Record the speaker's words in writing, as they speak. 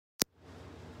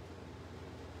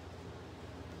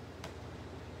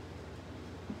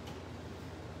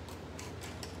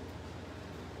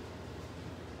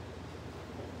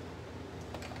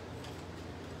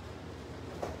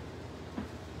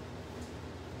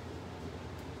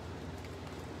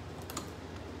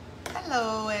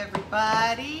Hello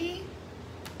everybody.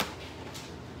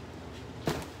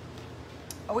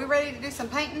 Are we ready to do some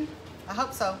painting? I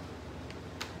hope so.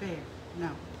 There, no.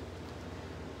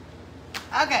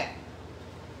 Okay,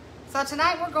 so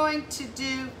tonight we're going to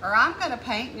do, or I'm going to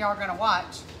paint, y'all are going to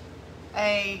watch,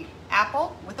 a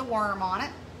apple with a worm on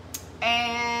it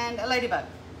and a ladybug.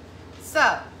 So,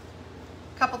 a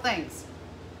couple things.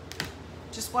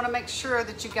 Just want to make sure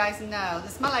that you guys know,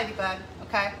 this is my ladybug,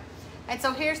 okay? And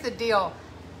so here's the deal.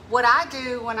 What I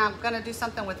do when I'm going to do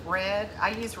something with red,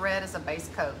 I use red as a base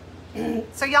coat.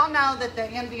 So y'all know that the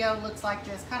MDO looks like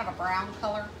this, kind of a brown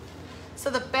color. So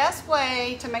the best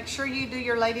way to make sure you do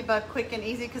your ladybug quick and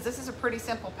easy, because this is a pretty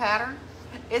simple pattern,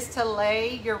 is to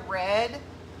lay your red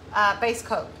base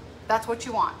coat. That's what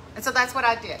you want. And so that's what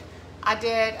I did. I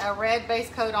did a red base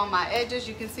coat on my edges.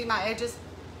 You can see my edges.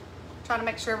 Trying to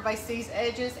make sure everybody sees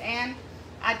edges. And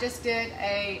I just did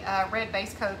a red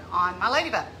base coat on my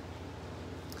ladybug.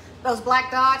 Those black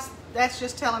dots, that's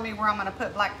just telling me where I'm going to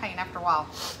put black paint after a while.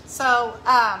 So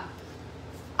I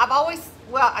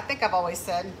think I've always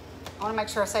said, I want to make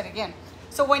sure I say it again.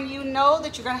 So when you know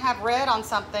that you're going to have red on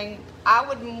something, I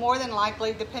would more than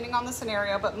likely, depending on the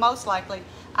scenario, but most likely,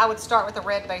 I would start with a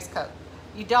red base coat.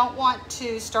 You don't want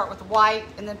to start with white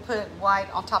and then put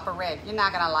white on top of red. You're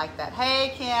not going to like that.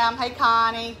 Hey Kim, hey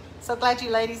Connie, so glad you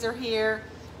ladies are here.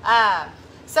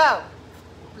 So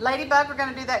ladybug, we're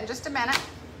going to do that in just a minute.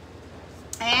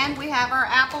 And we have our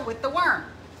apple with the worm.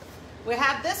 We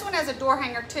have this one as a door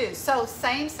hanger too. So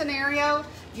same scenario.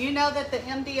 You know that the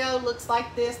MDO looks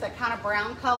like this, that kind of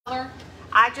brown color.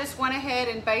 I just went ahead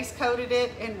and base coated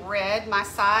it in red. My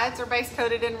sides are base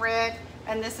coated in red,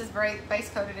 and this is base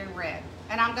coated in red.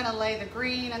 And I'm gonna lay the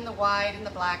green and the white and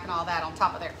the black and all that on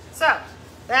top of there. So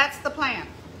that's the plan.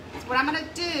 So what I'm gonna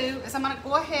do is I'm gonna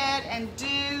go ahead and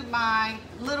do my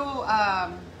little,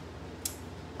 I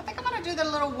think I'm gonna do the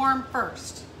little worm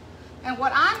first. And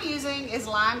what I'm using is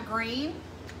lime green.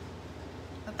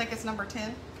 I think it's number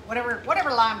 10.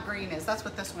 Whatever lime green is, that's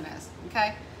what this one is,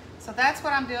 okay? So that's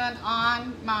what I'm doing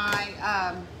on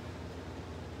my,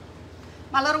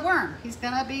 my little worm. He's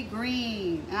gonna be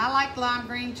green. And I like lime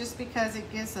green just because it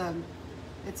gives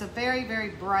it's a very,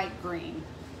 very bright green.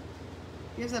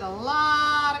 Gives it a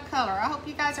lot of color. I hope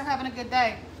you guys are having a good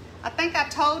day. I think I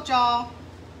told y'all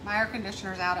my air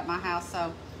conditioner's out at my house,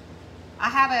 so I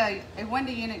have a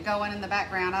window unit going in the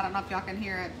background. I don't know if y'all can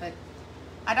hear it, but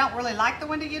I don't really like the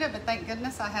window unit, but thank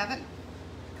goodness I have it,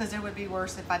 because it would be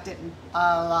worse if I didn't.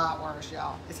 A lot worse,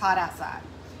 y'all. It's hot outside.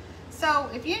 So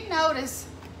if you notice,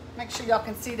 make sure y'all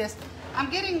can see this. I'm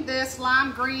getting this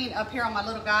lime green up here on my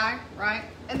little guy, right?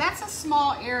 And that's a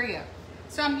small area.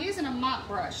 So I'm using a mop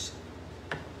brush.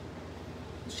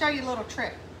 I'll show you a little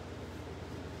trick.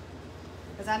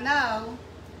 Because I know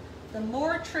the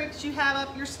more tricks you have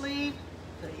up your sleeve,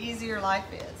 the easier life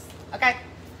is. Okay,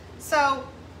 so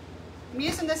I'm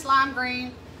using this lime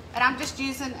green, and I'm just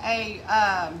using a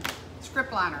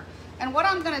script liner. And what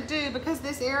I'm gonna do, because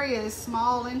this area is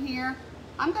small in here,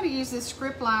 I'm gonna use this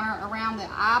script liner around the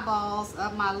eyeballs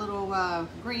of my little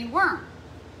green worm.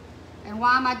 And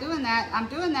why am I doing that? I'm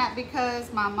doing that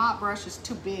because my mop brush is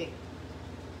too big.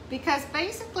 Because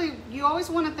basically, you always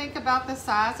wanna think about the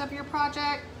size of your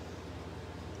project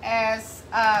as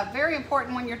very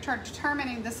important when you're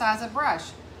determining the size of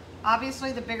brush.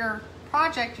 Obviously, the bigger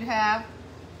project you have,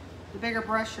 the bigger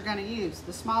brush you're going to use.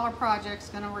 The smaller project's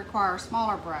going to require a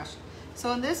smaller brush.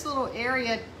 So in this little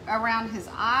area around his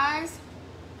eyes,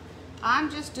 I'm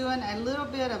just doing a little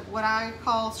bit of what I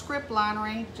call script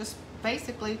linering, just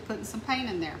basically putting some paint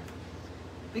in there.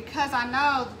 Because I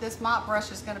know that this mop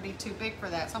brush is going to be too big for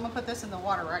that. So I'm going to put this in the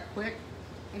water right quick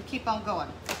and keep on going.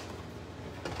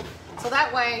 So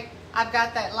that way, I've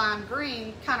got that lime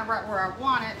green kind of right where I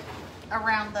want it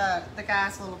around the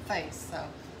guy's little face. So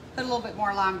put a little bit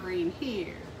more lime green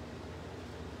here.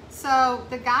 So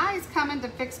the guy is coming to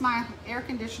fix my air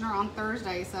conditioner on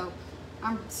Thursday. So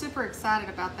I'm super excited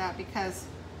about that because,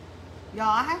 y'all,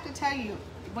 I have to tell you,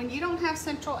 when you don't have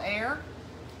central air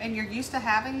and you're used to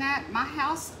having that, my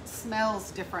house smells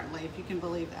differently, if you can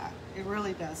believe that. It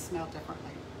really does smell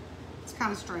differently. It's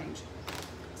kind of strange.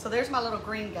 So there's my little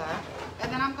green guy.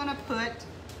 And then I'm gonna put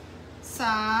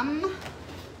some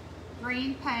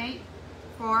green paint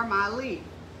for my leaf.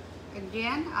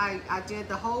 Again, I did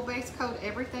the whole base coat,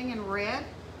 everything in red.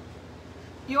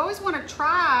 You always wanna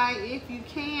try, if you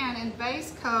can, and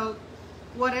base coat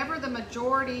whatever the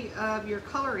majority of your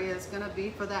color is gonna be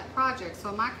for that project. So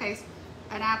in my case,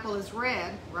 an apple is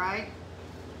red, right?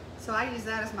 So I use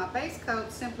that as my base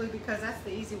coat simply because that's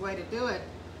the easy way to do it.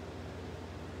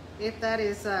 If that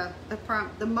is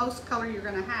the most color you're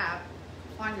going to have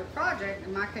on your project.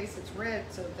 In my case, it's red,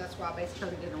 so that's why I base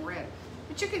coated it in red.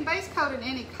 But you can base coat in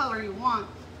any color you want.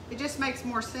 It just makes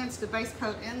more sense to base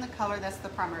coat in the color that's the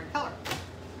primary color.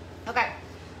 Okay,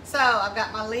 so I've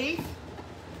got my leaf,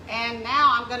 and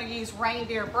now I'm gonna use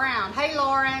reindeer brown. Hey,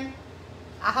 Lauren,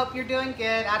 I hope you're doing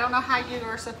good. I don't know how you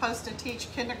are supposed to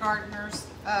teach kindergartners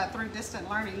through distant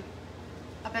learning.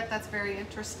 I bet that's very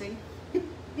interesting.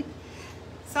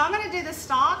 So I'm gonna do the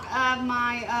stalk of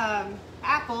my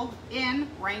apple in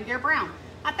reindeer brown.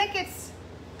 I think it's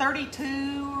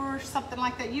 32 or something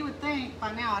like that. You would think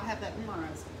by now I'd have that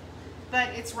memorized. But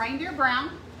it's reindeer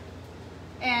brown,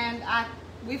 and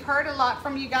we've heard a lot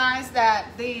from you guys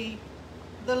that the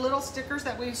little stickers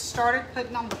that we've started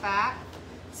putting on the back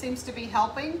seems to be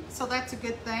helping, so that's a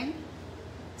good thing.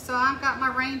 So I've got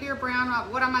my reindeer brown.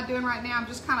 What am I doing right now? I'm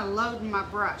just kind of loading my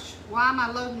brush. Why am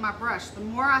I loading my brush? The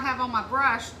more I have on my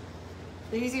brush,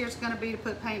 the easier it's going to be to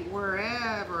put paint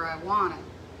wherever I want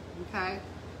it. Okay,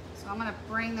 so I'm going to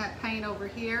bring that paint over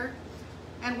here.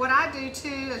 And what I do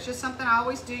too is just something I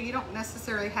always do. You don't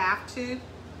necessarily have to.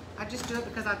 I just do it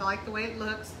because I like the way it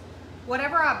looks.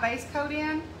 Whatever I base coat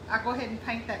in, I go ahead and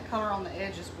paint that color on the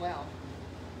edge as well.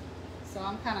 So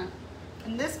I'm kind of,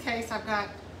 in this case, I've got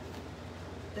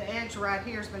the edge right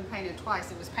here has been painted twice.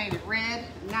 It was painted red,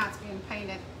 and now it's being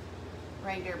painted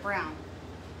reindeer brown.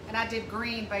 And I did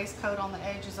green base coat on the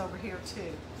edges over here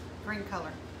too, green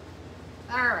color.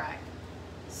 All right,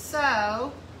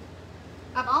 so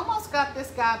I've almost got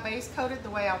this guy base coated the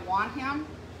way I want him,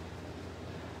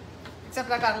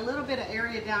 except I got a little bit of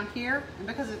area down here, and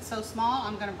because it's so small,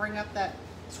 I'm gonna bring up that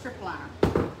script liner.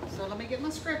 So let me get my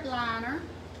script liner.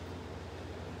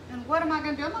 And what am I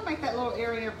gonna do? I'm gonna make that little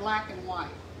area black and white.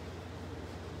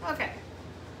 Okay,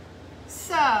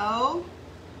 so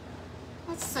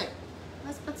let's see.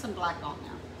 Let's put some black on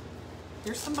there.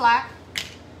 Here's some black.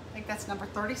 I think that's number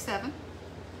 37.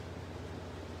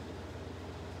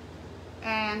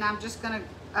 And I'm just gonna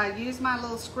use my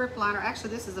little script liner. Actually,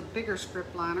 this is a bigger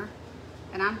script liner.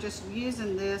 And I'm just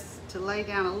using this to lay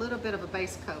down a little bit of a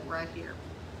base coat right here.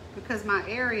 Because my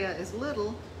area is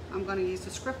little, I'm gonna use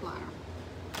the script liner.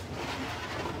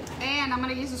 And I'm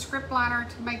gonna use a script liner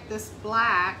to make this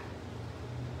black.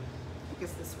 I think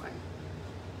it's this way.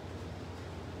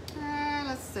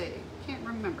 Let's see, can't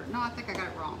remember. No, I think I got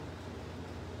it wrong.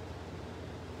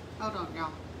 Hold on,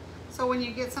 y'all. So when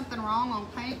you get something wrong on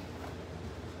paint,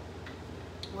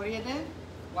 what do?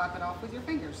 Wipe it off with your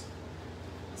fingers.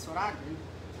 That's what I do.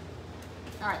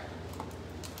 All right,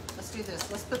 let's do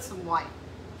this. Let's put some white.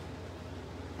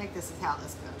 I think this is how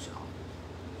this goes, y'all.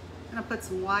 I'm gonna put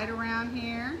some white around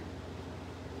here.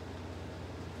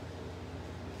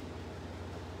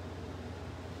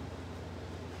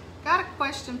 Got a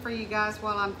question for you guys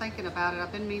while I'm thinking about it.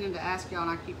 I've been meaning to ask y'all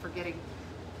and I keep forgetting.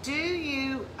 Do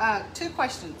you, two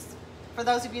questions for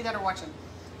those of you that are watching.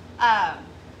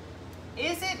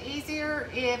 Is it easier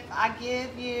if I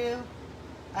give you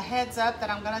a heads up that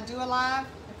I'm gonna do a live?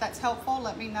 If that's helpful,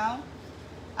 let me know.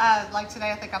 Like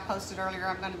today, I think I posted earlier,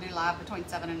 I'm gonna do live between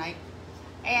 7 and 8.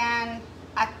 And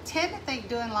I tend to think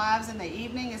doing lives in the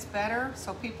evening is better,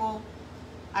 so people,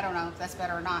 I don't know if that's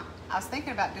better or not. I was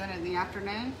thinking about doing it in the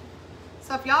afternoon.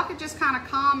 So if y'all could just kind of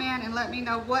comment and let me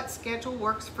know what schedule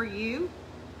works for you.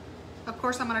 Of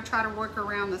course, I'm gonna try to work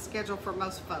around the schedule for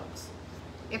most folks.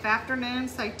 If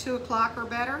afternoons, say 2 o'clock or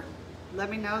better,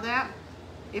 let me know that.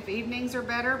 If evenings are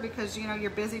better because you know you're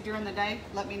busy during the day,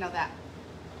 let me know that.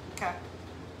 Okay.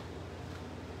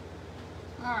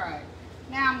 All right,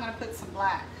 now I'm gonna put some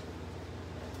black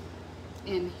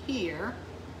in here.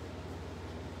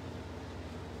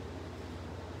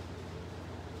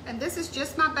 And this is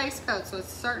just my base coat, so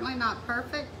it's certainly not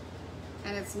perfect,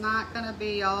 and it's not gonna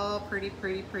be all pretty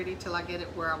till I get it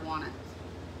where I want it.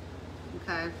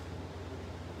 Okay.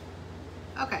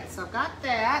 Okay, so I've got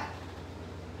that.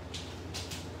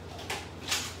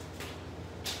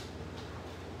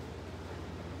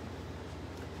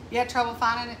 You had trouble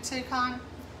finding it too, Con?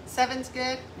 7's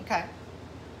good? Okay.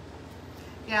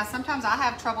 Yeah, sometimes I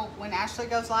have trouble when Ashley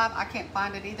goes live. I can't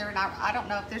find it either, and I don't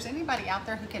know if there's anybody out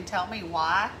there who can tell me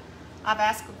why. I've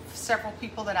asked several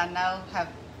people that I know have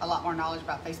a lot more knowledge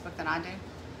about Facebook than I do.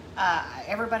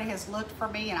 Everybody has looked for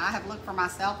me, and I have looked for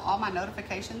myself. All my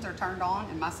notifications are turned on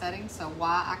in my settings, so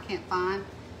why I can't find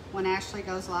when Ashley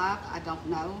goes live, I don't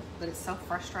know, but it's so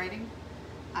frustrating.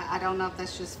 I don't know if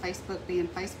that's just Facebook being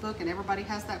Facebook and everybody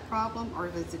has that problem, or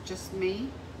is it just me,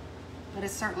 but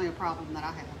it's certainly a problem that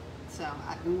I have. So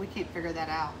we can't figure that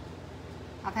out.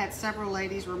 I've had several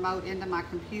ladies remote into my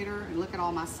computer and look at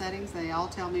all my settings. They all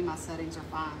tell me my settings are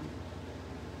fine.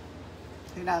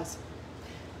 Who knows?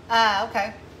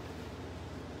 Okay.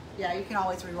 Yeah, you can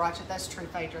always rewatch it. That's true,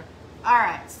 Phaedra. All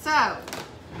right, so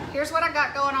here's what I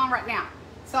got going on right now.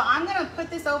 So I'm gonna put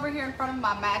this over here in front of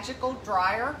my magical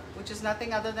dryer, which is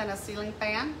nothing other than a ceiling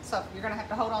fan. So you're gonna have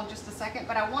to hold on just a second,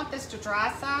 but I want this to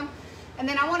dry some, and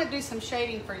then I wanna do some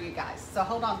shading for you guys. So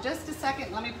hold on just a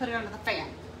second, let me put it under the fan.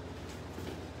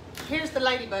 Here's the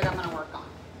ladybug I'm gonna work on.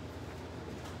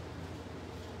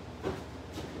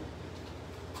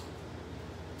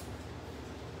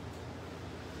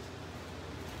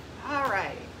 All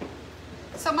right,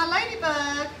 so my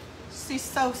ladybug, she's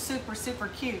so super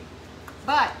cute,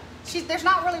 but there's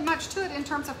not really much to it in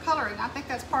terms of coloring. I think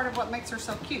that's part of what makes her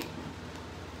so cute.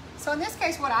 So in this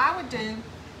case, what I would do,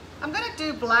 I'm gonna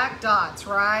do black dots,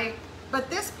 right? But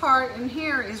this part in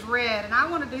here is red, and I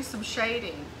wanna do some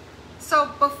shading. So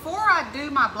before I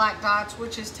do my black dots,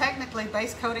 which is technically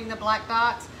base coating the black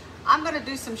dots, I'm gonna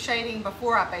do some shading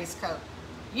before I base coat.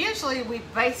 Usually we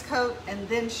base coat and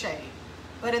then shade.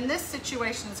 But in this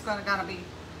situation, it's gonna be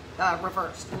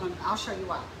reversed. And I'll show you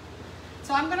why.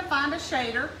 So I'm gonna find a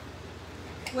shader,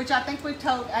 which I think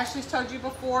Ashley's told you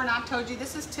before, and I've told you,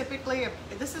 this is typically,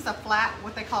 this is a flat,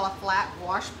 what they call a flat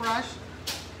wash brush.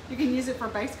 You can use it for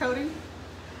base coating.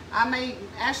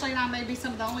 Ashley and I may be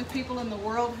some of the only people in the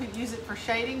world who use it for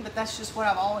shading, but that's just what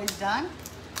I've always done.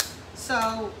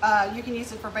 So you can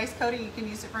use it for base coating, you can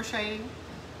use it for shading.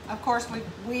 Of course,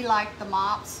 we like the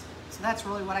mops. So that's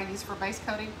really what I use for base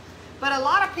coating. But a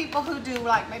lot of people who do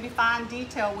like maybe fine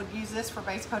detail would use this for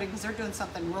base coating because they're doing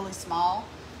something really small.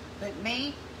 But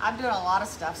me, I'm doing a lot of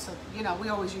stuff. So, you know, we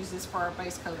always use this for our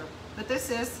base coater. But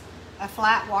this is a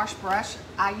flat wash brush.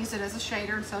 I use it as a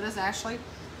shader, and so does Ashley.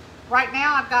 Right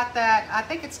now I've got that, I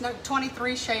think it's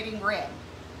 23 shading red.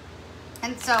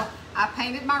 And so I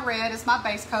painted my red as my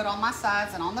base coat on my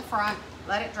sides and on the front,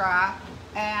 let it dry,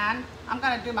 and I'm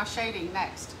gonna do my shading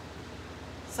next.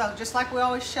 So just like we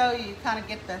always show you, you kind of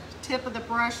get the tip of the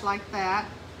brush like that,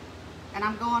 and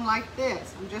I'm going like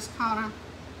this. I'm just kind of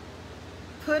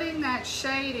putting that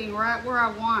shading right where I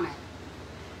want it.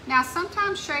 Now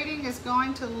sometimes shading is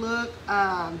going to look,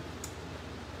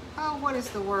 what is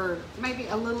the word? Maybe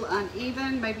a little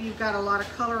uneven. Maybe you've got a lot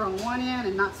of color on one end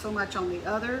and not so much on the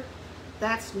other.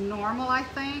 That's normal, I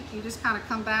think. You just kind of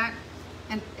come back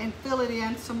and fill it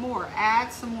in some more.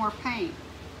 Add some more paint.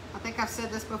 I think I've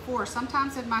said this before.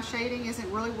 Sometimes if my shading isn't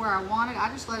really where I want it, I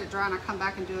just let it dry and I come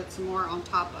back and do it some more on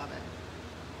top of it.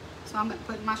 So I'm gonna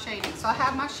put my shading. So I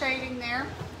have my shading there,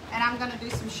 and I'm gonna do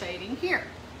some shading here.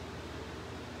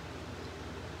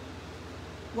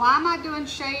 Why am I doing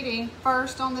shading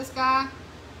first on this guy?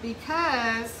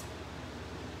 Because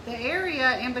the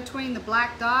area in between the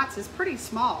black dots is pretty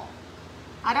small.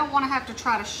 I don't want to have to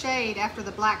try to shade after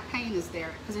the black paint is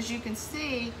there, because as you can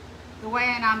see, the way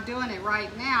and I'm doing it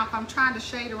right now, if I'm trying to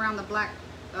shade around the black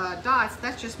dots,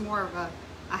 that's just more of a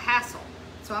hassle.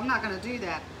 So I'm not going to do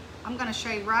that. I'm going to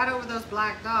shade right over those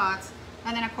black dots,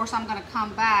 and then of course I'm going to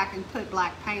come back and put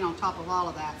black paint on top of all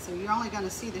of that. So you're only going to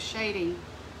see the shading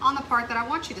on the part that I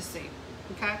want you to see,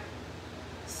 okay?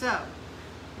 So,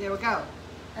 there we go.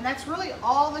 And that's really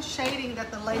all the shading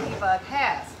that the ladybug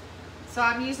has. So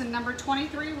I'm using number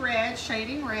 23 red,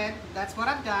 shading red. That's what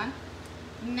I've done.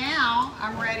 Now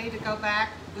I'm ready to go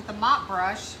back with the mop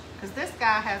brush, because this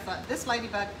guy has this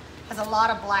ladybug has a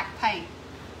lot of black paint.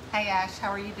 Hey Ash,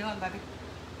 how are you doing, baby?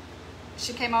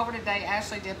 She came over today.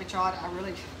 Ashley did, but y'all,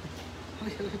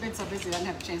 we've been so busy I didn't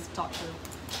have a chance to talk to her.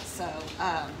 So,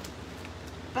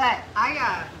 but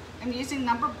I am using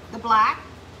the black,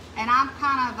 and I'm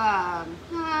kind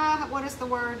of what is the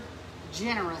word?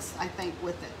 Generous, I think,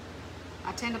 with it.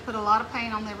 I tend to put a lot of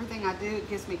paint on everything I do. It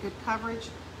gives me good coverage.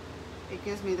 It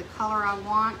gives me the color I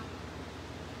want.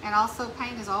 And also,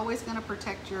 paint is always going to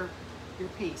protect your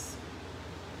piece.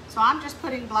 So I'm just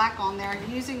putting black on there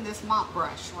using this mop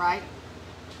brush, right?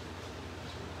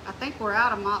 I think we're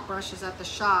out of mop brushes at the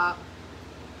shop.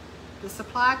 The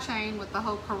supply chain with the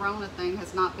whole Corona thing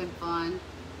has not been fun.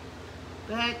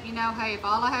 But, you know, hey, if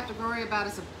all I have to worry about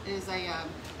is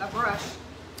a brush,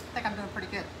 I think I'm doing pretty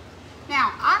good.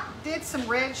 Now, I did some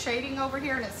red shading over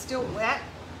here, and it's still wet,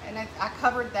 and I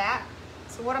covered that.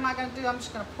 So what am I going to do? I'm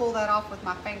just going to pull that off with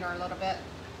my finger a little bit,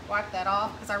 wipe that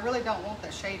off, because I really don't want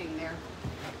the shading there.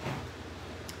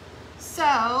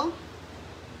 So,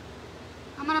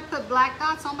 I'm going to put black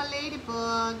dots on my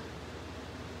ladybug.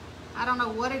 I don't know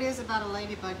what it is about a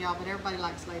ladybug, y'all, but everybody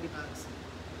likes ladybugs.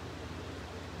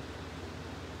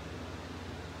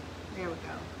 There we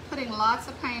go. Putting lots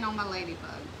of paint on my ladybug.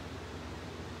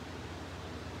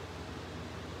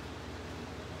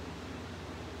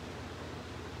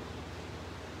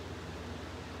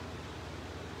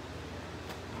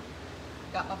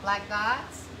 Got my black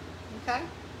dots, okay?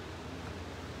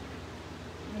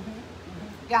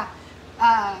 Yeah.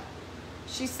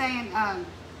 She's saying,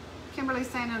 Kimberly's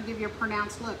saying it'll give you a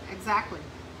pronounced look. Exactly.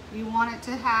 You want it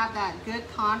to have that good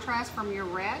contrast from your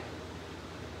red.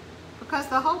 Because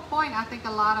the whole point, I think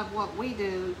a lot of what we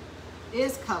do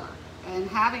is color and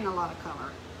having a lot of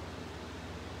color.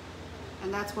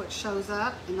 And that's what shows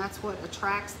up and that's what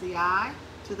attracts the eye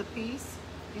to the piece,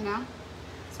 you know.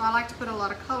 So I like to put a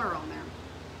lot of color on there.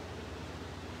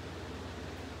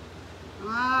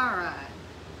 All right.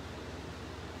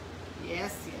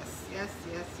 Yes, yes, yes,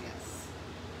 yes, yes.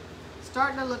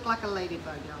 Starting to look like a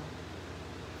ladybug, y'all.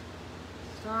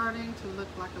 Starting to look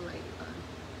like a ladybug.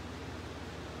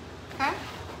 Okay?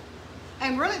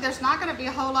 And really, there's not going to be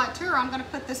a whole lot to her. I'm going to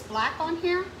put this black on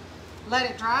here, let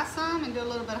it dry some, and do a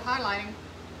little bit of highlighting,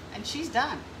 and she's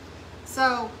done.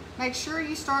 So make sure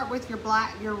you start with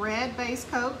your red base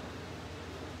coat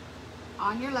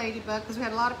on your ladybug, because we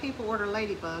had a lot of people order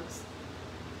ladybugs.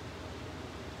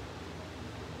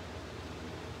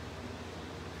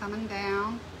 Coming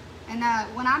down. And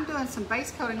when I'm doing some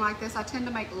base coating like this, I tend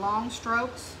to make long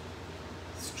strokes.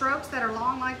 Strokes that are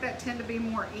long like that tend to be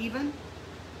more even.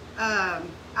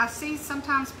 I see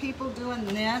sometimes people doing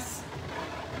this.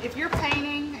 If you're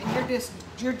painting and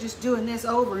you're just doing this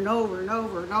over and over and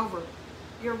over and over,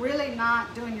 you're really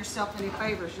not doing yourself any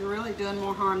favors. You're really doing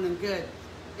more harm than good.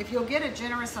 If you'll get a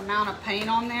generous amount of paint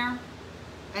on there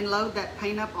and load that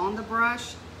paint up on the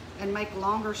brush and make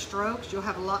longer strokes, you'll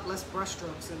have a lot less brush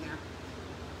strokes in there.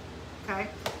 Okay?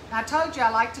 Now, I told you I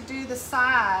like to do the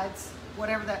sides,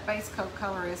 whatever that base coat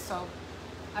color is, so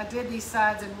I did these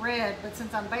sides in red, but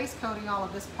since I'm base coating all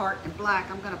of this part in black,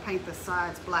 I'm going to paint the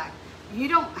sides black. You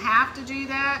don't have to do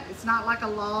that. It's not like a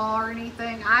law or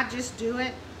anything. I just do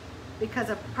it because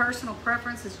of personal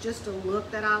preference. It's just a look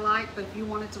that I like, but if you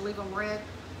wanted to leave them red,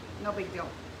 no big deal.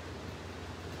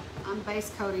 I'm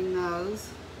base coating those.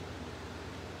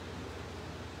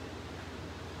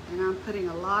 And I'm putting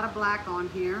a lot of black on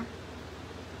here.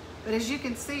 But as you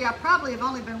can see, I probably have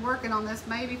only been working on this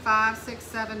maybe 5, 6,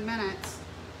 7 minutes.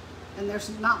 And there's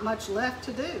not much left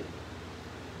to do.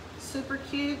 Super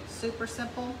cute, super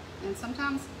simple, and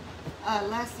sometimes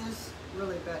less is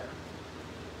really better.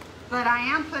 But I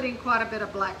am putting quite a bit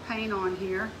of black paint on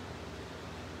here.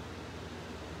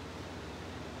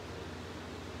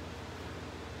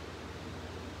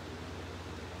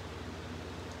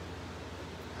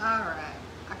 All right,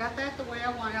 I got that the way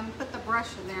I want it. I'm gonna put the brush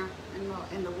in there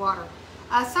in the water.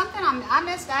 Something I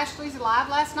missed Ashley's live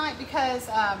last night because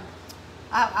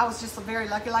I was just very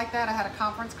lucky like that. I had a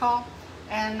conference call.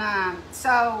 And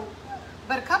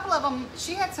but a couple of them,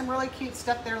 she had some really cute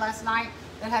stuff there last night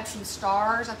that had some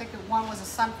stars. I think one was a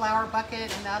sunflower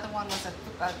bucket and the other one was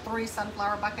a 3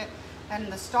 sunflower bucket.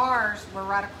 And the stars were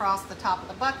right across the top of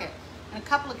the bucket. And a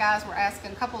couple of guys were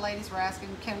asking, a couple of ladies were asking,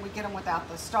 can we get them without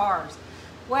the stars?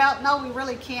 Well, no, we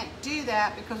really can't do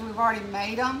that because we've already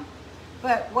made them.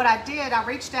 But what I did, I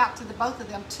reached out to the both of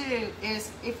them too,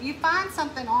 is if you find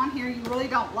something on here you really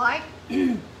don't like,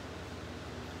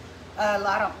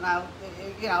 I don't know,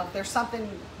 you know, there's something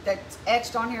that's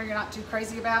etched on here you're not too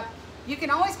crazy about, you can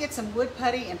always get some wood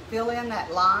putty and fill in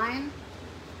that line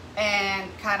and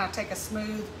kind of take a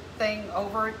smooth thing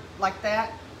over it like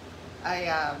that,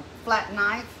 a flat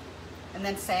knife, and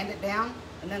then sand it down,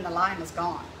 and then the line is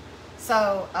gone.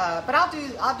 So, but I'll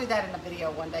do that in a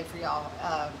video one day for y'all.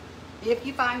 If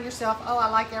you find yourself, oh, I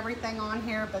like everything on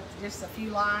here, but just a few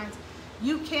lines,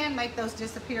 you can make those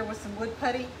disappear with some wood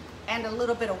putty and a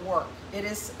little bit of work.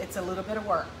 It's a little bit of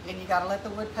work, and you got to let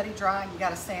the wood putty dry, and you got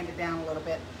to sand it down a little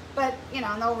bit. But you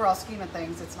know, in the overall scheme of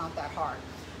things, it's not that hard.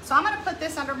 So I'm going to put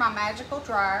this under my magical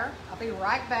dryer. I'll be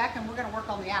right back, and we're going to work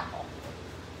on the apple.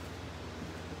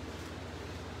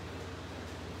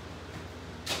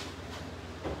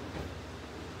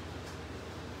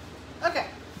 Okay.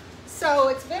 So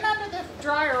it's been under the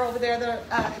dryer over there.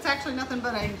 It's actually nothing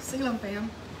but a ceiling fan.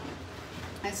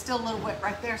 It's still a little wet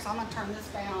right there, so I'm going to turn this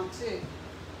fan on too.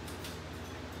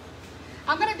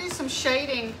 I'm going to do some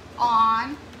shading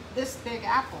on this big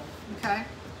apple, okay?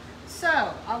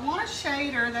 So I want a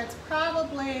shader that's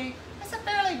probably, it's a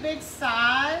fairly big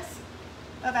size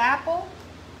of apple.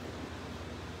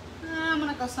 I'm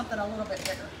going to go something a little bit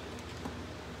bigger.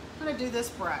 I'm going to do this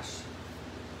brush.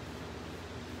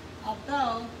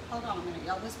 Although, hold on a minute,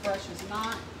 y'all, this brush is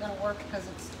not going to work because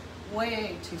it's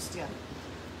way too stiff.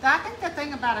 I think the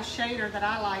thing about a shader that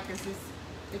I like is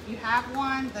if you have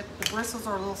one, the bristles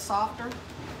are a little softer.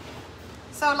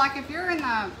 So like if you're in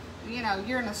the, you know,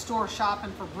 you're in a store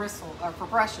shopping for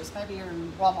brushes, maybe you're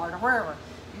in Walmart or wherever,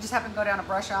 you just happen to go down a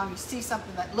brush aisle and you see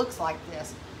something that looks like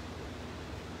this.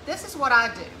 This is what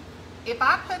I do. If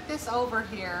I put this over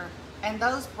here and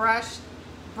those brush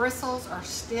bristles are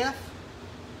stiff,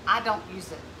 I don't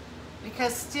use it.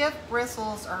 Because stiff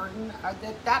bristles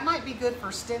that might be good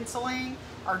for stenciling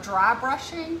or dry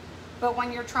brushing, but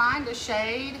when you're trying to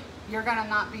shade, you're gonna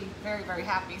not be very, very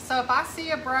happy. So if I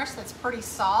see a brush that's pretty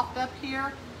soft up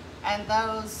here and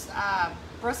those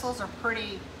bristles are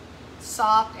pretty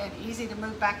soft and easy to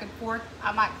move back and forth,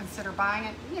 I might consider buying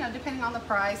it, you know, depending on the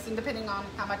price and depending on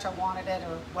how much I wanted it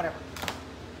or whatever.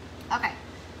 Okay,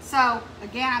 so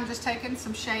again, I'm just taking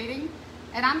some shading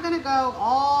and I'm gonna go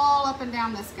all up and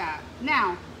down this guy.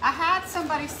 Now, I had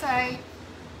somebody say,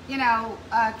 you know,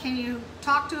 can you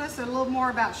talk to us a little more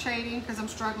about shading, because I'm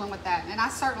struggling with that, and I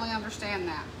certainly understand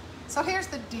that. So here's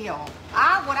the deal.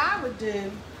 What I would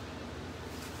do,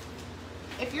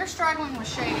 if you're struggling with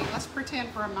shading, let's pretend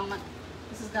for a moment,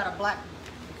 this has got a black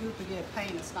goopy of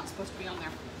paint that's not supposed to be on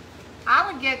there.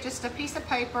 I would get just a piece of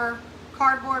paper,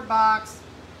 cardboard box,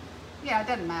 yeah, it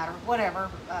doesn't matter, whatever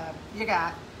you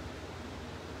got.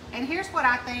 And here's what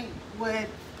I think would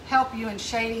help you in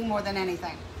shading more than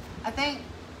anything. I think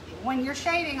when you're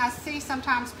shading, I see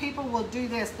sometimes people will do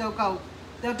this. They'll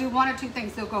do one or two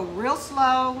things. They'll go real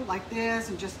slow like this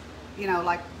and just, you know,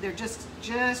 like they're just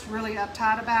really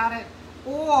uptight about it.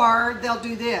 Or they'll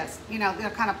do this, you know, they'll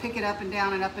kind of pick it up and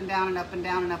down and up and down and up and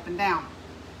down and up and down.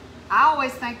 I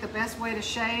always think the best way to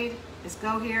shade is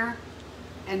go here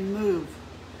and move.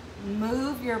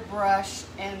 Move your brush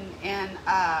in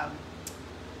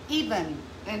even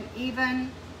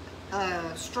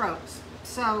strokes.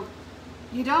 So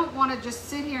you don't want to just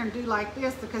sit here and do like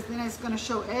this, because then it's going to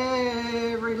show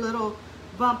every little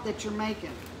bump that you're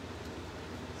making.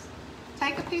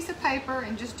 Take a piece of paper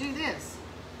and just do this.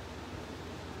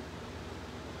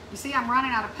 You see, I'm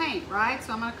running out of paint, right?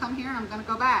 So I'm going to come here and I'm going to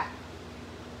go back.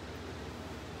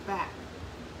 Back.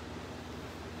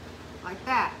 Like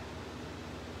that.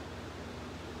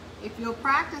 If you'll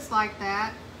practice like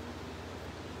that,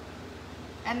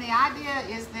 and the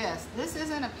idea is this. This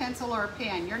isn't a pencil or a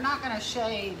pen. You're not going to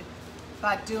shade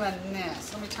by doing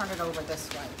this. Let me turn it over this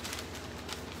way.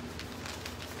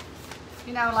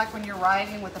 You know, like when you're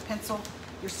writing with a pencil,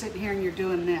 you're sitting here and you're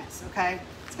doing this, okay?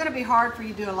 It's going to be hard for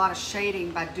you to do a lot of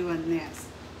shading by doing this.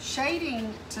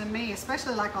 Shading, to me,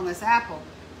 especially like on this apple,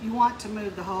 you want to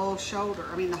move the whole shoulder,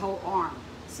 I mean the whole arm.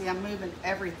 See, I'm moving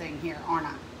everything here, aren't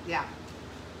I? Yeah.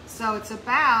 So it's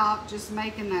about just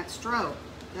making that stroke.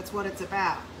 That's what it's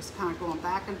about. Just kind of going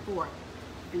back and forth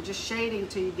and just shading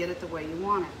till you get it the way you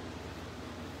want it.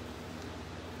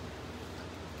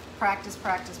 Practice,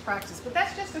 practice, practice. But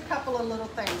that's just a couple of little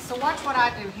things. So watch what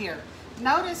I do here.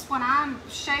 Notice when I'm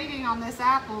shading on this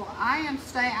apple, I am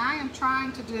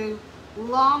trying to do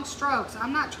long strokes.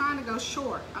 I'm not trying to go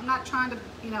short. I'm not trying to,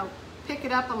 you know, pick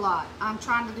it up a lot. I'm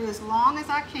trying to do as long as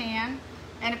I can.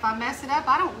 And if I mess it up,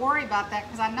 I don't worry about that,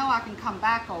 because I know I can come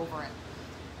back over it.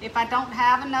 If I don't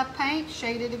have enough paint,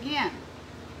 shade it again.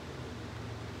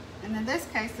 And in this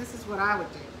case, this is what I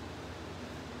would do.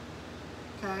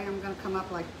 Okay, I'm going to come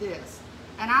up like this.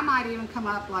 And I might even come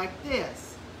up like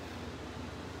this.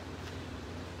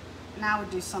 And I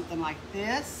would do something like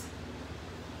this,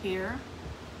 here,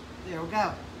 there we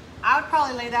go. I would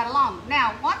probably leave that alone.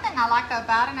 Now, one thing I like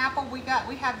about an apple, we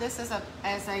have this as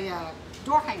a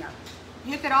door hanger.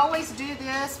 You could always do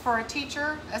this for a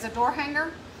teacher as a door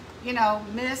hanger. You know,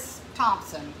 Miss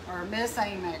Thompson or Miss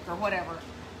Amick or whatever.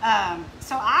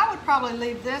 So I would probably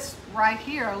leave this right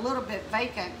here a little bit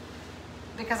vacant,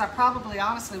 because I probably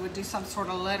honestly would do some sort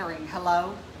of lettering.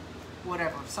 Hello,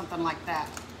 whatever, something like that.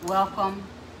 Welcome,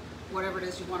 whatever it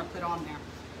is you want to put on there.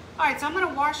 All right, so I'm going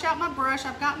to wash out my brush.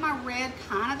 I've got my red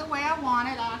kind of the way I want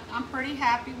it. I'm pretty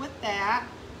happy with that.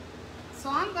 So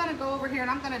I'm going to go over here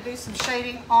and I'm going to do some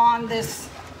shading on this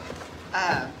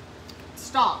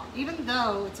stalk. Even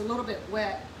though it's a little bit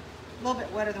wet, a little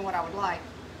bit wetter than what I would like,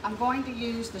 I'm going to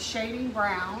use the shading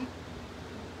brown,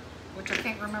 which I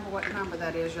can't remember what number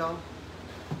that is, y'all.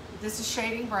 This is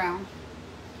shading brown.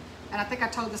 And I think I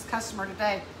told this customer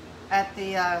today at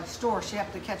the store, she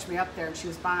happened to catch me up there and she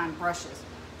was buying brushes.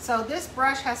 So this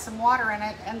brush has some water in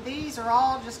it, and these are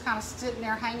all just kind of sitting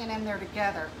there, hanging in there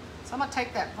together. So I'm going to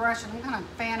take that brush and I'm going to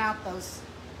fan out those,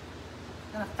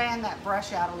 I'm going to fan that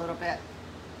brush out a little bit.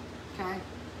 Okay.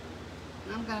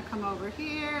 And I'm going to come over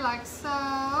here like so.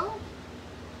 I'm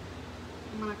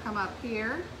going to come up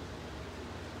here.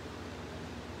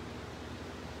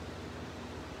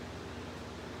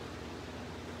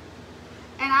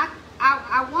 And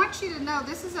I want you to know,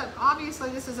 this is obviously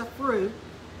this is a fruit.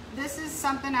 This is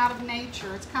something out of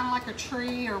nature. It's kind of like a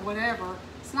tree or whatever.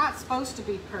 It's not supposed to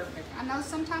be perfect. I know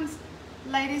sometimes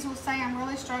ladies will say, I'm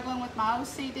really struggling with my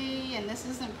OCD and this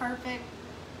isn't perfect.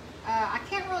 I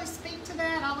can't really speak to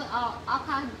that. All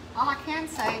I can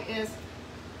say is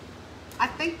I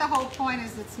think the whole point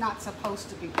is it's not supposed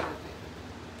to be perfect.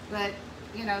 But,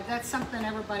 you know, that's something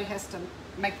everybody has to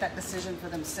make that decision for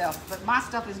themselves. But my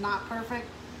stuff is not perfect.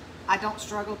 I don't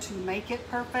struggle to make it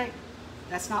perfect.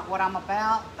 That's not what I'm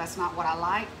about. That's not what I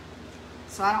like.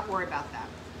 So I don't worry about that.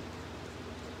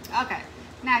 Okay,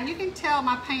 now you can tell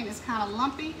my paint is kind of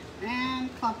lumpy and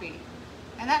clumpy.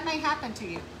 And that may happen to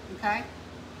you, okay?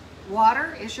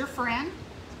 Water is your friend.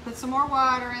 Put some more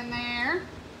water in there.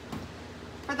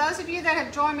 For those of you that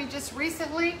have joined me just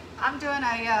recently, I'm doing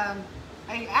a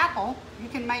apple. You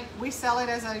can make, we sell it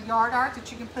as a yard art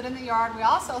that you can put in the yard. We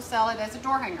also sell it as a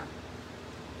door hanger.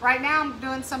 Right now I'm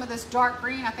doing some of this dark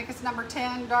green. I think it's number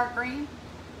 10 dark green.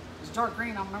 It's dark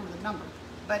green, I don't remember the number.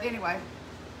 But anyway,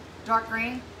 dark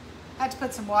green. I had to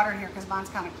put some water in here because mine's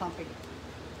kind of clumpy.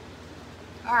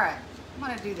 All right, I'm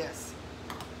gonna do this.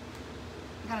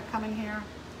 I'm gonna come in here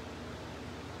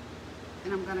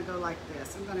and I'm gonna go like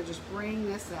this. I'm gonna just bring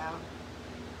this out.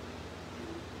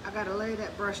 I've got to lay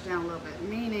that brush down a little bit,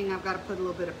 meaning I've got to put a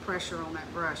little bit of pressure on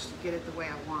that brush to get it the way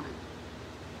I want it.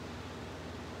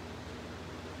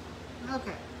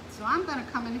 Okay, so I'm going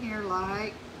to come in here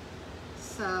like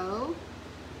so,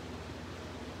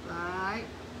 like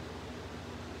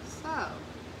so.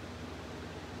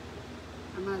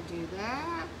 I'm going to do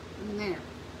that and there.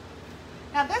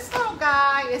 Now this little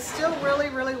guy is still really,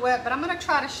 really wet, but I'm going to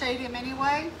try to shade him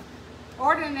anyway.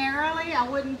 Ordinarily, I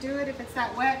wouldn't do it if it's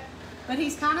that wet. But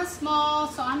he's kind of small,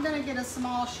 so I'm going to get a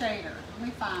small shader. Let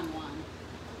me find one.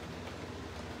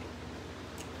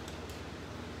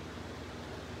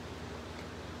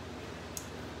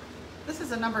 This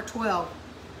is a number 12.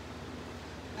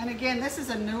 And again, this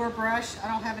is a newer brush. I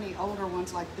don't have any older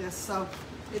ones like this, so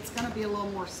it's going to be a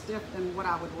little more stiff than what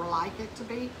I would like it to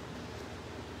be.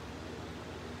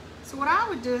 So what I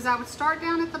would do is I would start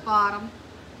down at the bottom.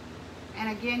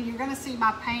 And again, you're going to see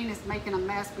my paint is making a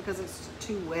mess because it's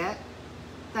too wet.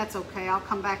 That's okay. I'll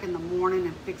come back in the morning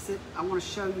and fix it. I want to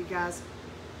show you guys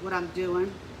what I'm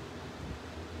doing.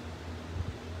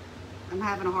 I'm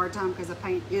having a hard time because the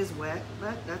paint is wet,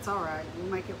 but that's all right.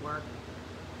 We'll make it work.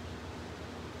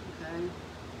 Okay.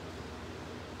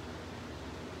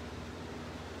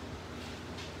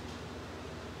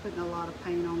 Putting a lot of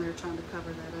paint on there trying to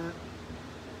cover that up.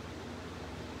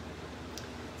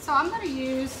 So I'm going to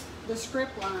use the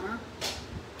script liner.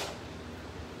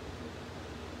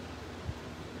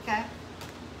 Okay.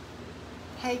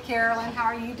 Hey Carolyn, how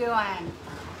are you doing?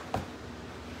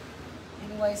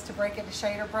 Any ways to break it to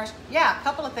shader brush? Yeah, a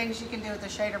couple of things you can do with the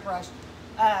shader brush.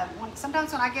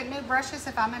 Sometimes when I get new brushes,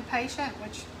 if I'm impatient,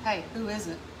 which, hey, who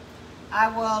isn't? I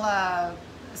will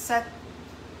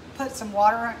put some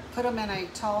water, put them in a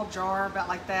tall jar about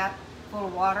like that, full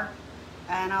of water,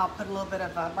 and I'll put a little bit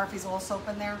of Murphy's oil soap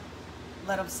in there.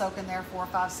 Let them soak in there 4,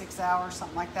 5, 6 hours,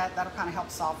 something like that. That'll kind of help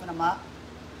soften them up.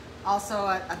 Also,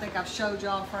 I think I've showed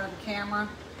y'all in front of the camera.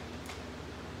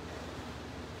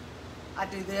 I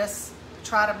do this to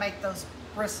try to make those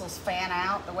bristles fan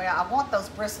out the way I want those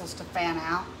bristles to fan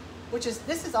out, which is,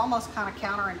 this is almost kind of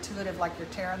counterintuitive, like you're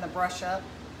tearing the brush up,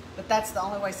 but that's the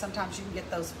only way sometimes you can get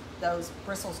those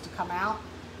bristles to come out.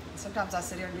 And sometimes I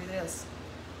sit here and do this.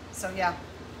 So yeah,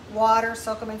 water,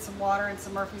 soak them in some water and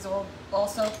some Murphy's oil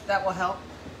also, that will help.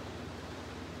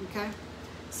 Okay.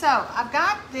 So I've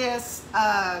got this,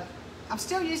 I'm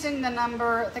still using the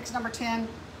number, I think it's number 10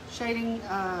 shading,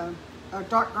 or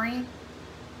dark green.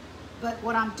 But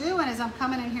what I'm doing is I'm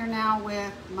coming in here now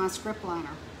with my script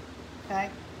liner, okay?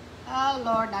 Oh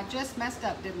Lord, and I just messed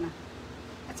up, didn't I?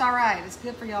 That's all right, it's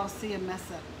good for y'all to see him mess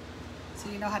up, so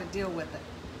you know how to deal with it.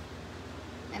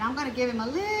 And I'm gonna give him a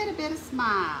little bit of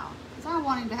smile, because I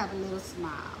want him to have a little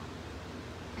smile.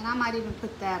 And I might even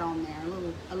put that on there,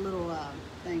 a little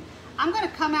thing. I'm going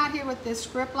to come out here with this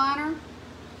script liner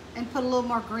and put a little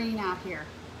more green out here.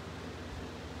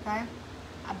 Okay?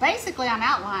 Basically, I'm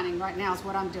outlining right now is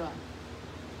what I'm doing.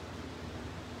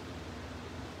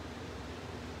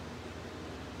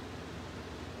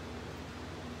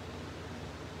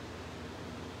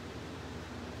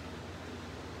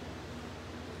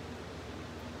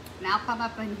 Now come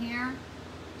up in here,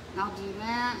 and I'll do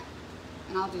that,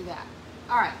 and I'll do that.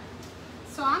 All right.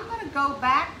 So I'm going to go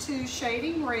back to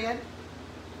shading red.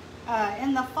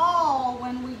 In the fall,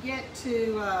 when we get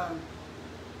to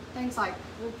things like,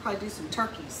 we'll probably do some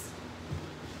turkeys.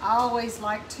 I always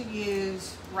like to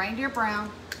use reindeer brown,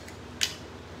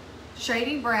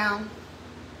 shading red,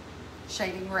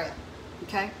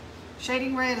 okay?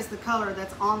 Shading red is the color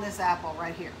that's on this apple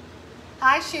right here.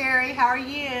 Hi Sherry, how are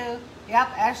you? Yep,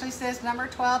 Ashley says number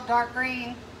 12, dark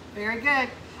green. Very good.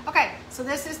 Okay, so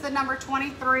this is the number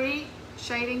 23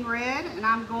 shading red, and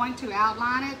I'm going to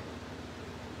outline it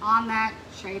on that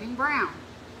shading brown.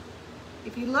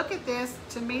 If you look at this,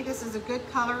 to me this is a good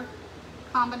color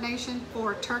combination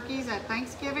for turkeys at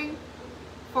Thanksgiving,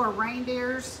 for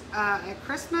reindeers at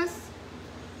Christmas,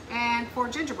 and for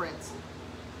gingerbreads.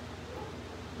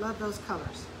 Love those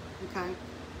colors, okay?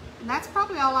 And that's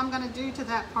probably all I'm gonna do to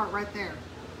that part right there.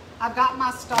 I've got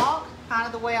my stalk kind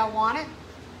of the way I want it.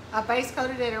 I base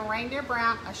coated it in reindeer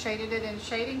brown, I shaded it in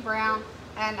shading brown,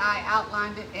 and I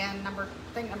outlined it in number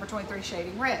 23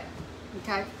 shading red,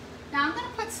 okay? Now I'm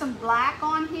gonna put some black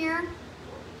on here.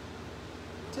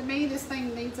 To me, this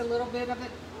thing needs a little bit of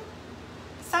it.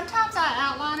 Sometimes I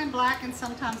outline in black and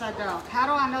sometimes I don't. How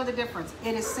do I know the difference?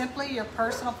 It is simply your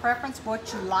personal preference,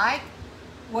 what you like,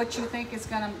 what you think is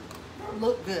gonna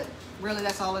look good. Really,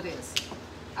 that's all it is.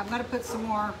 I'm gonna put some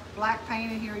more black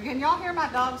paint in here. Can y'all hear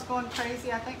my dogs going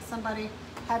crazy? I think somebody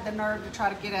had the nerve to try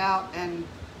to get out and,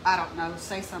 I don't know,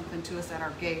 say something to us at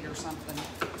our gate or something.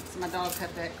 So my dogs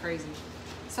have that crazy.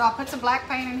 So I'll put some black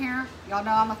paint in here. Y'all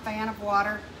know I'm a fan of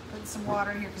water. Putting some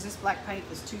water in here because this black paint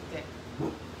is too thick.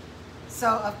 So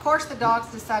of course the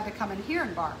dogs decide to come in here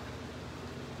and bark.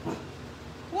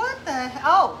 What the,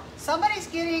 oh, somebody's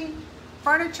getting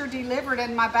furniture delivered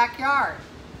in my backyard.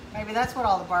 Maybe that's what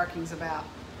all the barking's about.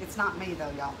 It's not me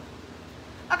though, y'all.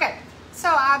 Okay, so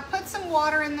I put some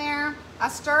water in there. I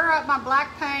stir up my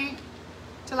black paint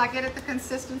till I get it the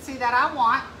consistency that I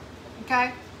want,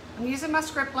 okay? I'm using my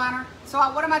script liner. So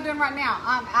what am I doing right now?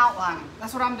 I'm outlining.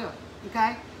 That's what I'm doing,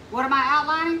 okay? What am I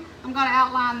outlining? I'm gonna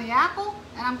outline the apple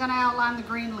and I'm gonna outline the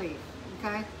green leaf,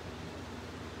 okay?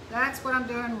 That's what I'm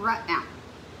doing right now.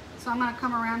 So I'm gonna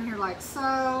come around here like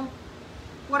so.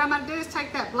 What I'm gonna do is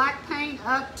take that black paint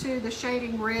up to the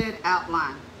shading red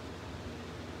outline.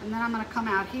 And then I'm gonna come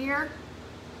out here.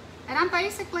 And I'm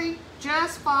basically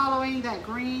just following that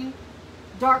green,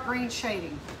 dark green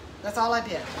shading. That's all I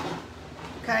did.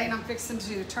 Okay, and I'm fixing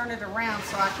to turn it around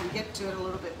so I can get to it a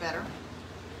little bit better.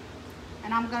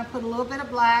 And I'm gonna put a little bit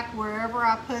of black wherever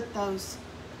I put those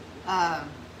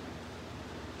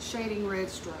shading red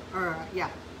strokes,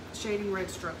 shading red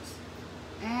strokes.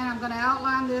 And I'm gonna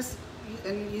outline this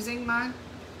using my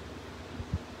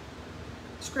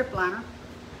script liner.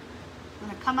 I'm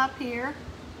gonna come up here.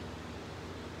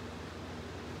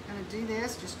 I'm gonna do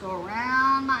this, just go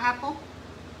around my apple.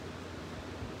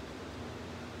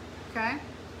 Okay.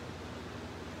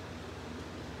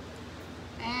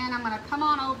 And I'm gonna come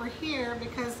on over here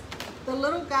because the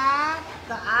little guy,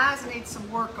 the eyes need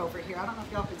some work over here. I don't know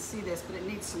if y'all can see this, but it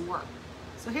needs some work.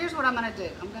 So here's what I'm gonna do.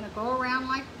 I'm gonna go around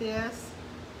like this,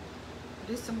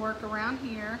 do some work around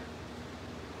here.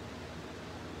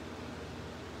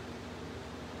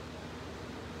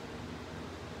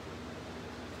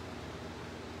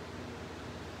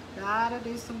 Gotta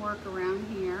do some work around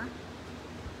here.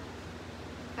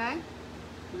 Okay, I'm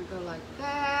gonna go like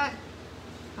that,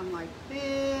 come like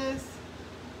this.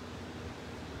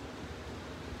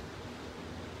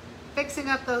 Fixing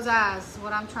up those eyes is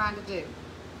what I'm trying to do.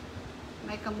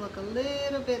 Make them look a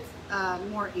little bit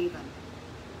more even.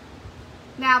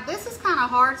 Now this is kind of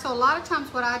hard, so a lot of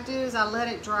times what I do is I let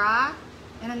it dry,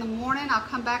 and in the morning I'll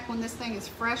come back when this thing is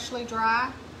freshly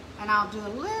dry, and I'll do a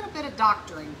little bit of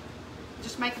doctoring,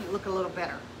 just making it look a little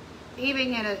better.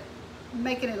 Making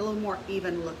it a little more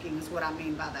even looking is what I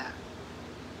mean by that.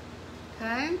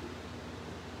 Okay.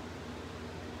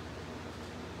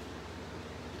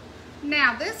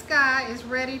 Now this guy is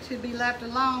ready to be left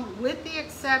alone with the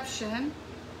exception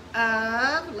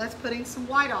of, let's putting some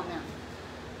white on there.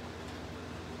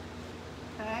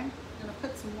 Okay, I'm gonna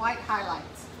put some white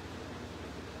highlights.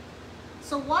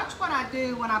 So watch what I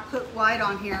do when I put white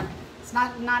on here. It's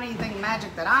not anything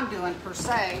magic that I'm doing per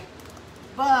se,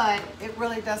 but it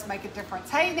really does make a difference.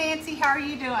 Hey Nancy, how are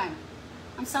you doing?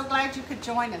 I'm so glad you could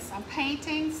join us. I'm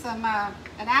painting some an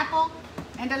apple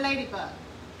and a ladybug.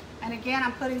 And again,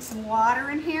 I'm putting some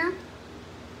water in here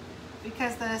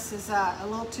because this is a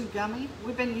little too gummy.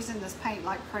 We've been using this paint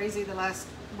like crazy the last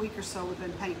week or so. We've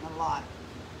been painting a lot.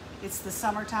 It's the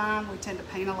summertime. We tend to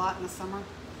paint a lot in the summer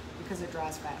because it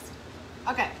dries fast.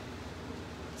 Okay,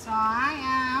 so I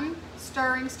am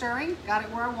stirring. Got it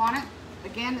where I want it.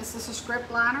 Again, this is a script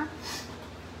liner.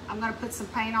 I'm gonna put some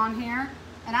paint on here,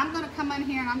 and I'm gonna come in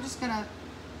here and I'm just gonna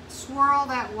swirl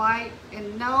that white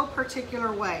in no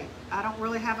particular way. I don't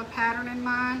really have a pattern in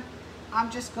mind.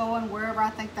 I'm just going wherever I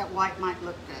think that white might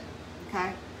look good,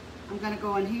 okay? I'm gonna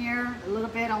go in here a little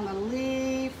bit on the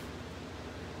leaf,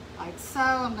 like so.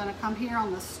 I'm gonna come here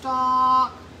on the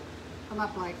stalk, come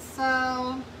up like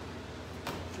so.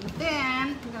 And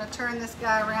then I'm gonna turn this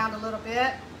guy around a little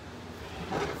bit.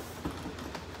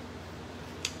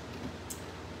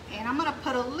 and I'm gonna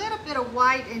put a little bit of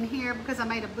white in here because I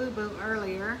made a boo-boo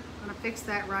earlier. I'm gonna fix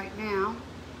that right now.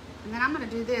 And then I'm gonna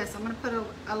do this. I'm gonna put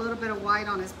a little bit of white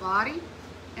on his body.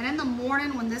 And in the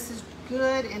morning when this is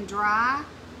good and dry,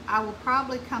 I will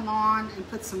probably come on and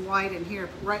put some white in here.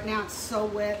 But right now it's so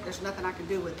wet, there's nothing I can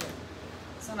do with it.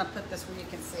 So I'm gonna put this where you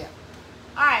can see it.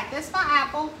 All right, this is my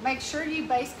apple. Make sure you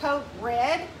base coat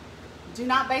red. Do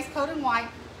not base coat in white.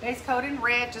 Base coat in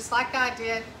red, just like I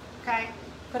did, okay?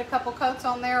 Put a couple coats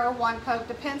on there or one coat,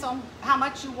 depends on how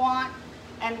much you want.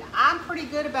 And I'm pretty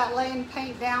good about laying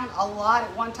paint down a lot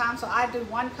at one time, so I do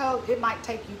one coat. It might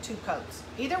take you 2 coats.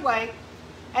 Either way.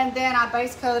 And then I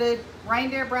base coated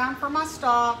reindeer brown for my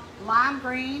stalk, lime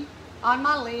green on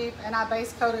my leaf, and I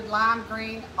base coated lime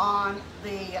green on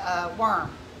the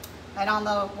worm. And on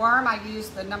the worm, I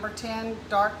used the number 10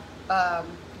 dark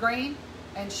green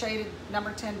and shaded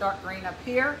number 10 dark green up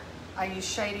here. I used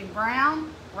shading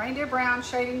brown, reindeer brown,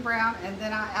 shading brown, and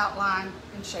then I outlined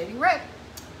in shading red.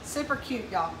 Super cute,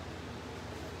 y'all.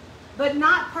 But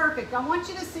not perfect. I want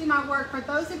you to see my work. For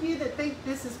those of you that think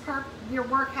this is perfect, your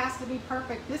work has to be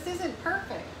perfect. This isn't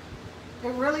perfect.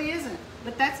 It really isn't.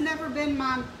 But that's never been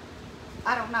my,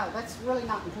 I don't know, that's really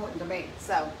not important to me.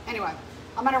 So anyway,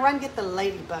 I'm gonna run get the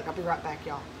ladybug. I'll be right back,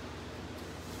 y'all.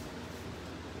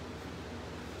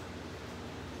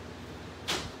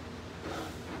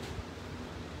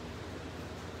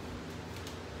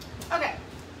 Okay,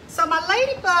 so my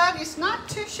ladybug is not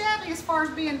too shabby as far as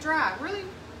being dry. Really,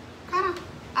 kind of,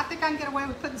 I think I can get away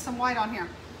with putting some white on here.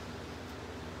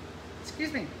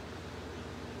 Excuse me.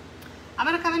 I'm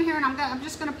gonna come in here and I'm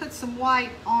just gonna put some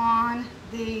white on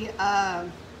the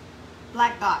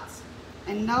black dots,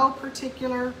 in no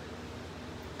particular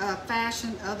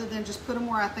fashion other than just put them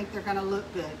where I think they're gonna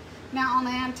look good. Now on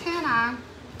the antennae,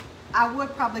 I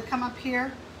would probably come up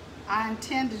here. I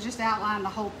intend to just outline the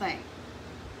whole thing.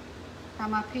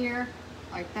 Come up here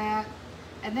like that.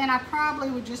 And then I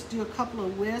probably would just do a couple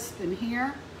of wisps in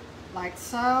here, like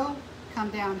so.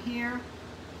 Come down here,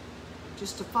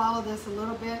 just to follow this a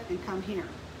little bit and come here.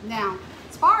 Now,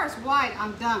 as far as white,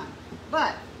 I'm done.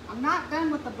 But I'm not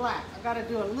done with the black. I've got to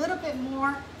do a little bit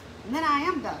more, and then I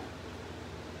am done.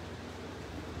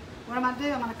 What I'm going to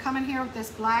do, I'm going to come in here with this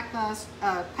black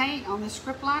paint on this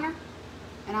script liner,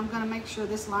 and I'm going to make sure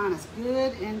this line is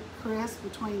good and crisp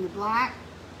between the black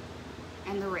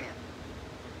and the red.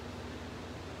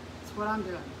 That's what I'm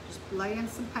doing. Just laying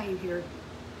some paint here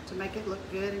to make it look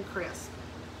good and crisp.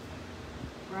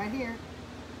 Right here,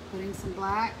 putting some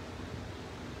black.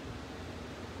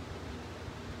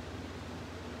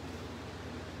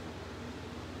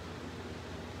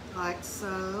 Like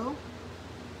so.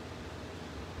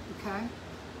 Okay.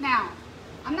 Now,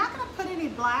 I'm not going to put any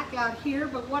black out here,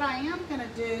 but what I am going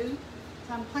to do is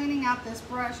I'm cleaning out this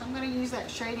brush. I'm going to use that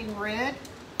shading red.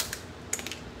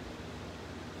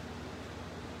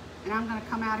 And I'm going to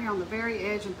come out here on the very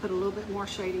edge and put a little bit more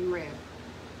shading red,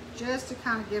 just to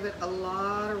kind of give it a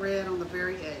lot of red on the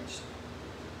very edge.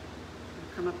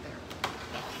 Come up there.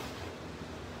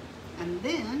 And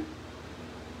then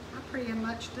I'm pretty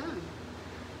much done.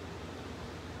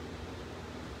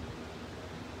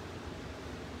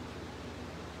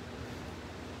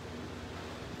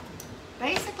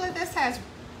 Basically, this has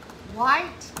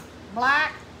white,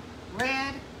 black,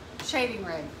 red, shading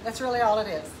red. That's really all it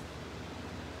is.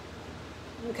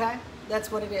 Okay,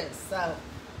 that's what it is. So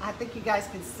I think you guys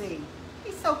can see.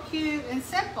 He's so cute and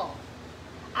simple.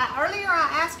 Earlier I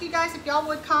asked you guys if y'all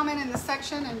would comment in the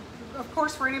section, and of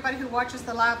course for anybody who watches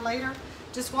the live later,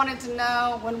 just wanted to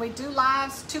know when we do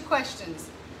lives, 2 questions.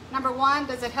 Number 1,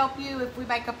 does it help you if we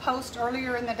make a post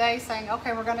earlier in the day saying,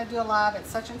 okay, we're gonna do a live at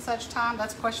such and such time?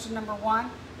 That's question number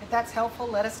 1. If that's helpful,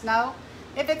 let us know.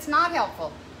 If it's not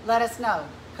helpful, let us know,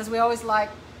 because we always like,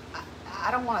 I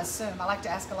don't want to assume. I like to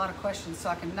ask a lot of questions so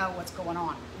I can know what's going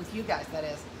on with you guys, that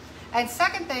is. And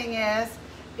second thing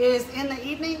is in the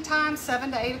evening time, 7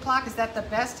 to 8 o'clock, is that the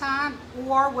best time?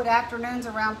 Or would afternoons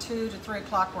around 2 to 3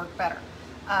 o'clock work better?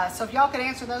 So if y'all could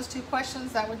answer those 2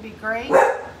 questions, that would be great.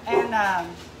 And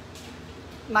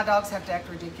my dogs have to act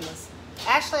ridiculous.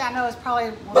 Ashley, I know, is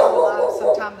probably will go live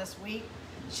sometime this week.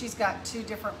 She's got 2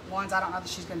 different ones. I don't know that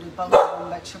she's going to do both of them,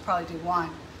 but she'll probably do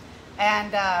one.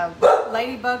 And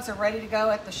ladybugs are ready to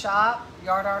go at the shop,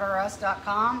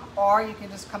 yardarterus.com, or you can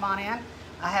just come on in.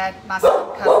 I had my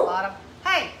son cut a lot of,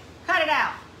 hey, cut it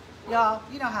out. Y'all,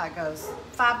 you know how it goes.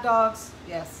 5 dogs,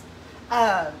 yes.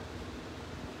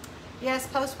 Yes,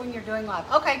 post when you're doing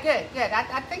live. Okay, good, good.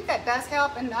 I think that does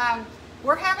help. And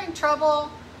we're having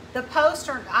trouble. The posts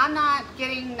are, I'm not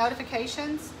getting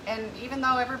notifications. And even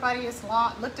though everybody has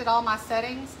looked at all my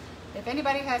settings, if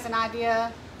anybody has an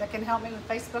idea that can help me with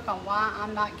Facebook on why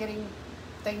I'm not getting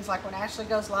things like when Ashley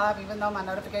goes live, even though my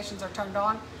notifications are turned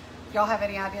on. If y'all have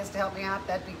any ideas to help me out,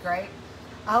 that'd be great.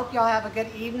 I hope y'all have a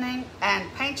good evening,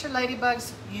 and paint your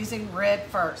ladybugs using red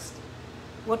first.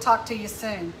 We'll talk to you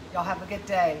soon. Y'all have a good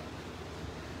day.